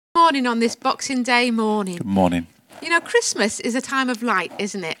morning on this Boxing Day morning. Good morning. You know, Christmas is a time of light,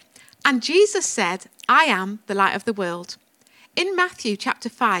 isn't it? And Jesus said, I am the light of the world. In Matthew chapter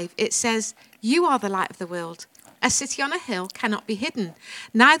 5, it says, you are the light of the world. A city on a hill cannot be hidden.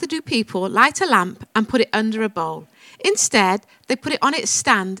 Neither do people light a lamp and put it under a bowl. Instead, they put it on its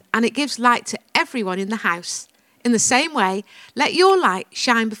stand and it gives light to everyone in the house. In the same way, let your light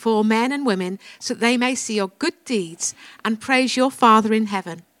shine before men and women so that they may see your good deeds and praise your Father in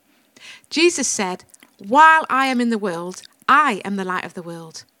heaven. Jesus said, while I am in the world, I am the light of the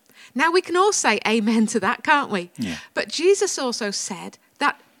world. Now we can all say amen to that, can't we? Yeah. But Jesus also said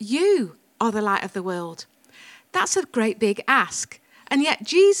that you are the light of the world. That's a great big ask. And yet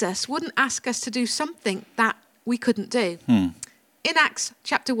Jesus wouldn't ask us to do something that we couldn't do. In Acts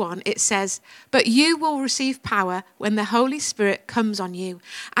chapter 1, it says, but you will receive power when the Holy Spirit comes on you,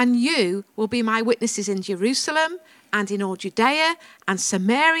 and you will be my witnesses in Jerusalem and in all Judea and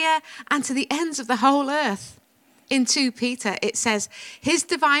Samaria and to the ends of the whole earth. In 2 Peter, it says, his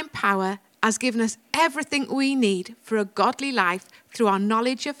divine power has given us everything we need for a godly life through our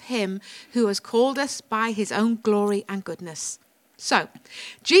knowledge of him who has called us by his own glory and goodness. So,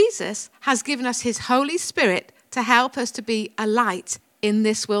 Jesus has given us his Holy Spirit to help us to be a light in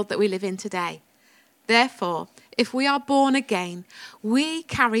this world that we live in today. Therefore, if we are born again, we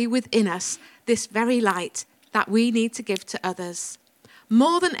carry within us this very light that we need to give to others.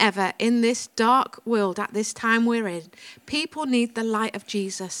 More than ever in this dark world at this time we're in, people need the light of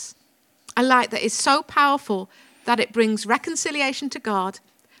Jesus. A light that is so powerful that it brings reconciliation to God,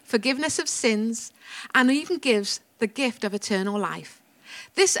 forgiveness of sins, and even gives the gift of eternal life.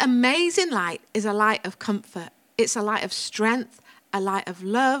 This amazing light is a light of comfort. It's a light of strength, a light of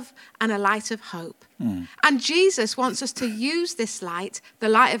love, and a light of hope. And Jesus wants us to use this light, the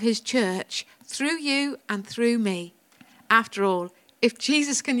light of his church, through you and through me. After all, if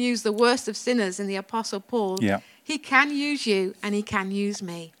Jesus can use the worst of sinners in the Apostle Paul, he can use you and he can use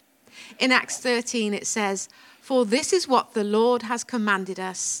me. In Acts 13, it says, for this is what the Lord has commanded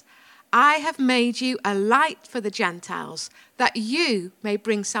us. I have made you a light for the Gentiles, that you may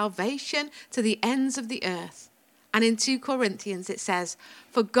bring salvation to the ends of the earth. And in 2 Corinthians it says,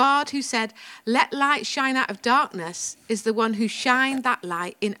 for God who said, let light shine out of darkness, is the one who shined that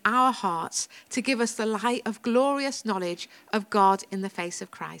light in our hearts to give us the light of glorious knowledge of God in the face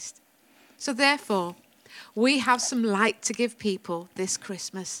of Christ. So therefore, we have some light to give people this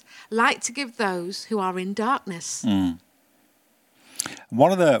Christmas, light to give those who are in darkness.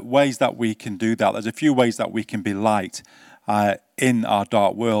 One of the ways that we can do that, there's a few ways that we can be light in our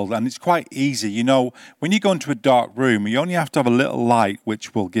dark world, and it's quite easy. You know, when you go into a dark room, you only have to have a little light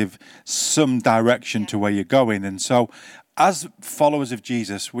which will give some direction to where you're going. And so as followers of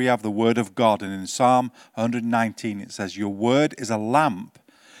Jesus, we have the word of God, and in Psalm 119 it says, your word is a lamp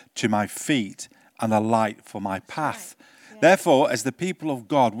to my feet and a light for my path. Therefore, as the people of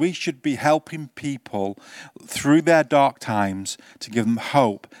God, we should be helping people through their dark times to give them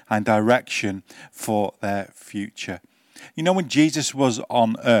hope and direction for their future. You know, when Jesus was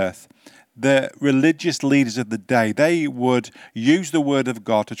on earth, the religious leaders of the day, they would use the word of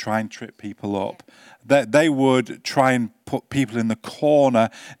God to try and trip people up. That they would try and put people in the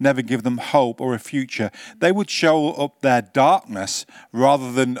corner, never give them hope or a future. They would show up their darkness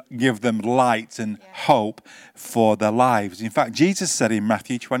rather than give them light and hope for their lives. In fact, Jesus said in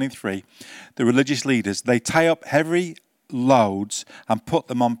Matthew 23, the religious leaders, they tie up heavy loads and put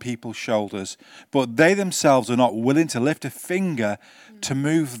them on people's shoulders, but they themselves are not willing to lift a finger to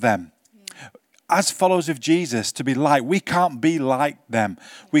move them. As followers of Jesus, to be light, we can't be like them.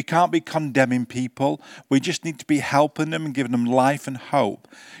 We can't be condemning people. We just need to be helping them and giving them life and hope.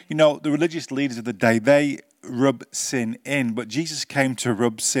 You know, the religious leaders of the day, they rub sin in, but Jesus came to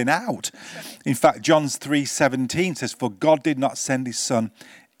rub sin out. In fact, John 3:17 says, for God did not send his son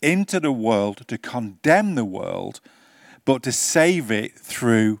into the world to condemn the world, but to save it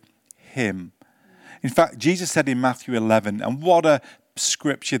through him. In fact, Jesus said in Matthew 11, and what a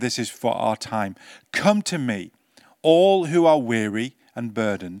scripture this is for our time, come to me, all who are weary and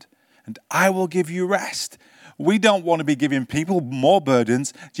burdened, and I will give you rest. We don't want to be giving people more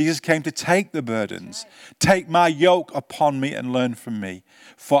burdens. Jesus came to take the burdens. Take my yoke upon me and learn from me,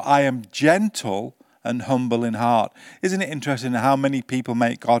 for I am gentle and humble in heart. Isn't it interesting how many people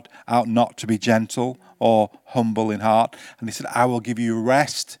make God out not to be gentle or humble in heart? And he said, I will give you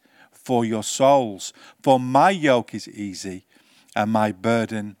rest for your souls, for my yoke is easy and my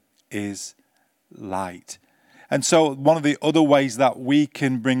burden is light. And so one of the other ways that we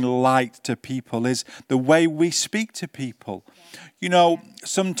can bring light to people is the way we speak to people. You know,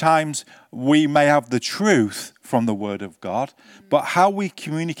 sometimes we may have the truth from the Word of God, but how we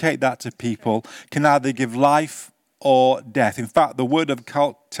communicate that to people can either give life or death. In fact, the Word of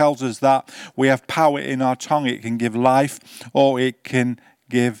God tells us that we have power in our tongue. It can give life or it can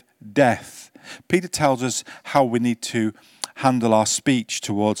give death. Peter tells us how we need to handle our speech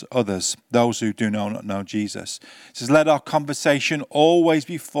towards others, those who do not know Jesus. He says, let our conversation always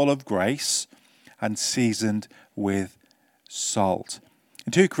be full of grace and seasoned with salt.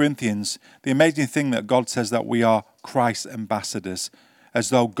 In 2 Corinthians, the amazing thing that God says that we are Christ's ambassadors, as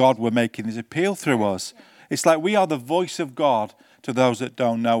though God were making his appeal through us. It's like we are the voice of God to those that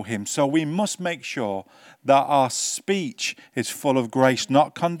don't know him. So we must make sure that our speech is full of grace,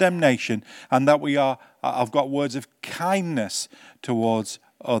 not condemnation, and that I've got words of kindness towards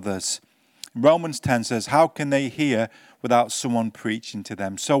others. Romans 10 says, how can they hear without someone preaching to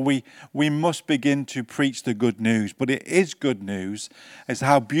them? So we must begin to preach the good news. But it is good news. It's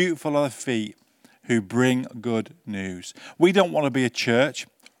how beautiful are the feet who bring good news. We don't want to be a church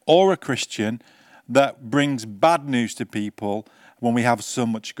or a Christian that brings bad news to people when we have so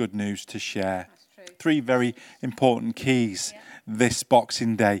much good news to share. 3 very important keys this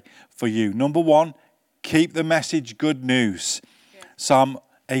Boxing Day for you. Number 1, keep the message good news. Psalm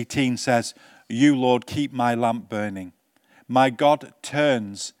 18 says, you, Lord, keep my lamp burning. My God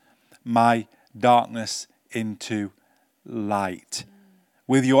turns my darkness into light.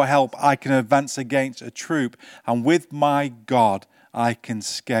 With your help, I can advance against a troop, and with my God, I can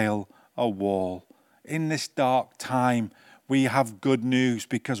scale a wall. In this dark time, we have good news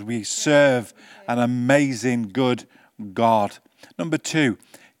because we serve an amazing, good God. Number 2,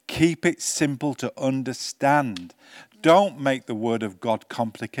 keep it simple to understand. Don't make the word of God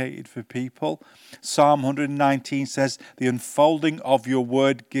complicated for people. Psalm 119 says, the unfolding of your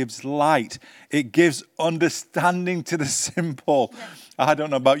word gives light. It gives understanding to the simple. I don't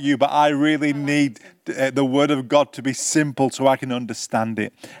know about you, but I really need the word of God to be simple so I can understand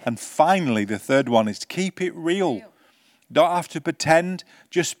it. And finally, the third one is keep it real. Don't have to pretend,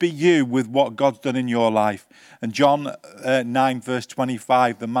 just be you with what God's done in your life. And John 9 verse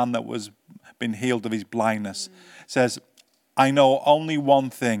 25, the man that was been healed of his blindness, says, I know only one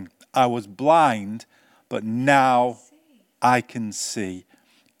thing. I was blind, but now I can see.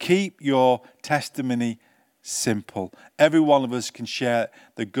 Keep your testimony simple. Every one of us can share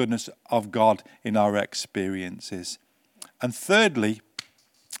the goodness of God in our experiences. And thirdly,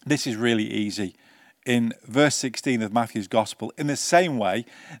 this is really easy. In verse 16 of Matthew's Gospel, in the same way,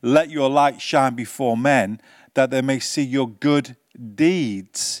 let your light shine before men, that they may see your good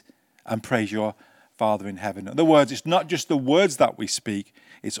deeds and praise your Father in heaven. In other words, it's not just the words that we speak,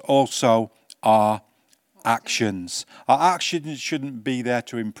 it's also our actions. Our actions shouldn't be there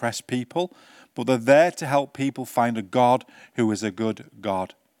to impress people, but they're there to help people find a God who is a good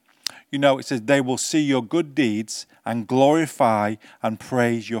God. You know, it says they will see your good deeds and glorify and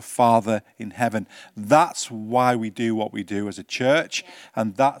praise your Father in heaven. That's why we do what we do as a church,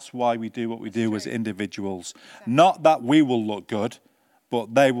 and that's why we do what we do as individuals. Not that we will look good,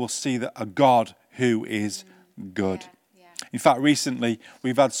 but they will see that a God who is good. In fact, recently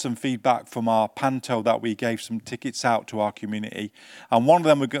we've had some feedback from our panto that we gave some tickets out to our community. And one of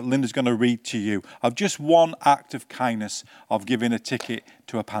them Linda's going to read to you of just one act of kindness of giving a ticket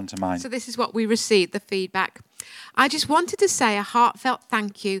to a pantomime. So this is what we received, the feedback. I just wanted to say a heartfelt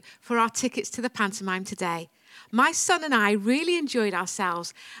thank you for our tickets to the pantomime today. My son and I really enjoyed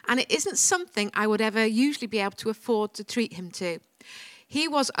ourselves, and it isn't something I would ever usually be able to afford to treat him to. He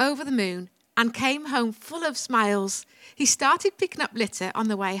was over the moon and came home full of smiles. He started picking up litter on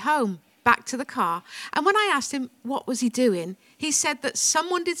the way home, back to the car. And when I asked him what was he doing, he said that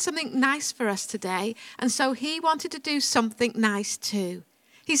someone did something nice for us today, and so he wanted to do something nice too.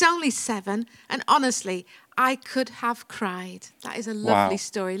 He's only 7, and honestly, I could have cried. That is a lovely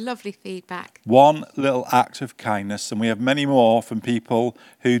story, lovely feedback. One little act of kindness, and we have many more from people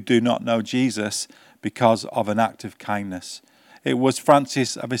who do not know Jesus because of an act of kindness. It was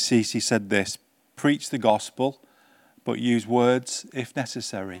Francis of Assisi said this, preach the gospel, but use words if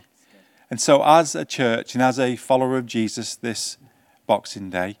necessary. And so as a church and as a follower of Jesus this Boxing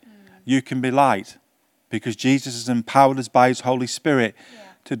Day, you can be light because Jesus has empowered us by his Holy Spirit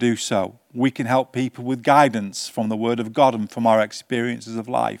to do so. We can help people with guidance from the Word of God and from our experiences of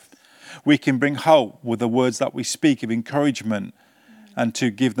life. We can bring hope with the words that we speak of encouragement and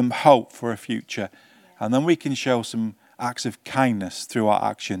to give them hope for a future. And then we can show some acts of kindness through our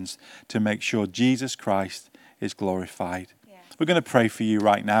actions to make sure Jesus Christ is glorified. We're going to pray for you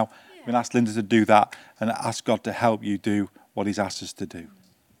right now. I'm going to ask Linda to do that and ask God to help you do what he's asked us to do.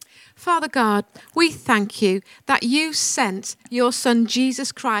 Father God, we thank you that you sent your Son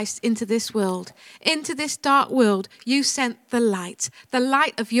Jesus Christ into this world. Into this dark world, you sent the light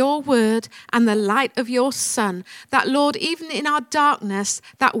of your word and the light of your Son. That, Lord, even in our darkness,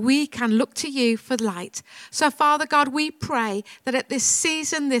 that we can look to you for light. So, Father God, we pray that at this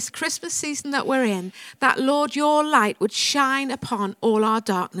season, this Christmas season that we're in, that, Lord, your light would shine upon all our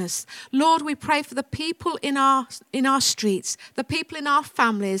darkness. Lord, we pray for the people in our streets, the people in our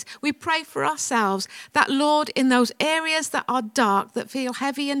families. We pray for ourselves that, Lord, in those areas that are dark, that feel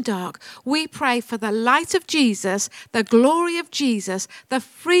heavy and dark, we pray for the light of Jesus, the glory of Jesus, the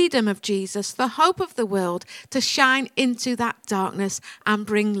freedom of Jesus, the hope of the world to shine into that darkness and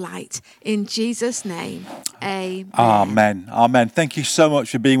bring light. In Jesus' name, amen. Amen. Amen. Thank you so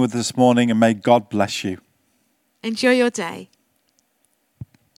much for being with us this morning, and may God bless you. Enjoy your day.